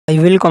I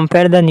will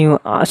compare the new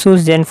Asus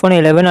Zenfone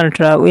 11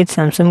 Ultra with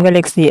Samsung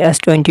Galaxy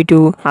S22.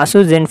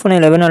 Asus Zenfone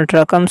 11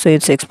 Ultra comes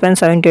with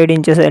 6.78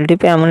 inches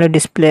LTP AMOLED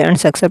display and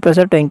success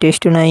ratio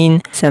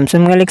 20:9.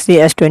 Samsung Galaxy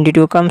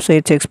S22 comes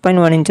with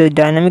 6.1 inches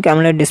dynamic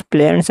AMOLED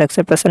display and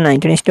success ratio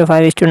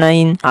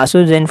 19:5:9.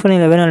 Asus Zenfone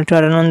 11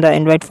 Ultra run on the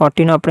Android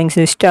 14 operating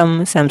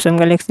system. Samsung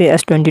Galaxy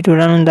S22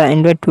 run on the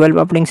Android 12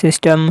 operating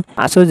system.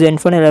 Asus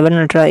Zenfone 11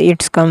 Ultra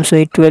it comes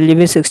with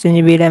 12GB,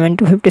 16GB RAM and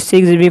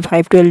 256GB,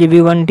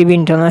 512GB, 1TB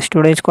internal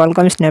storage.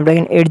 Qualcomm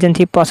Snapdragon 8 Gen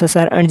 3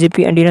 processor and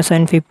GP Adreno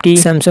 750.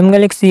 Samsung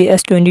Galaxy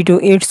S22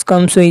 it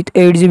comes with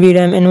 8GB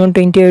RAM and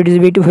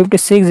 128GB,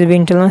 256GB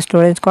internal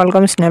storage.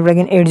 Qualcomm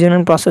Snapdragon 8 Gen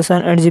 1 processor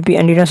and GP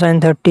Adreno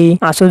 730.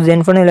 Asus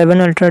Zenfone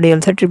 11 Ultra DL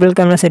triple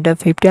camera setup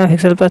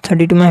 50MP plus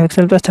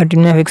 32MP plus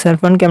 13MP,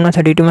 front camera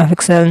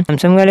 32MP.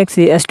 Samsung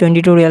Galaxy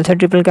S22 DL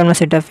triple camera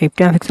setup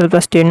 50MP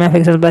plus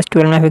 10MP plus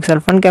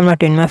 12MP, front camera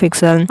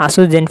 10MP.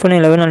 Asus Zenfone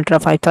 11 Ultra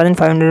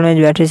 5500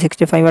 mAh battery,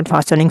 65W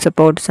fast charging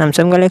support.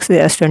 Samsung Galaxy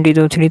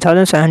S22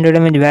 3700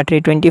 mAh battery,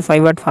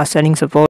 25W fast charging support.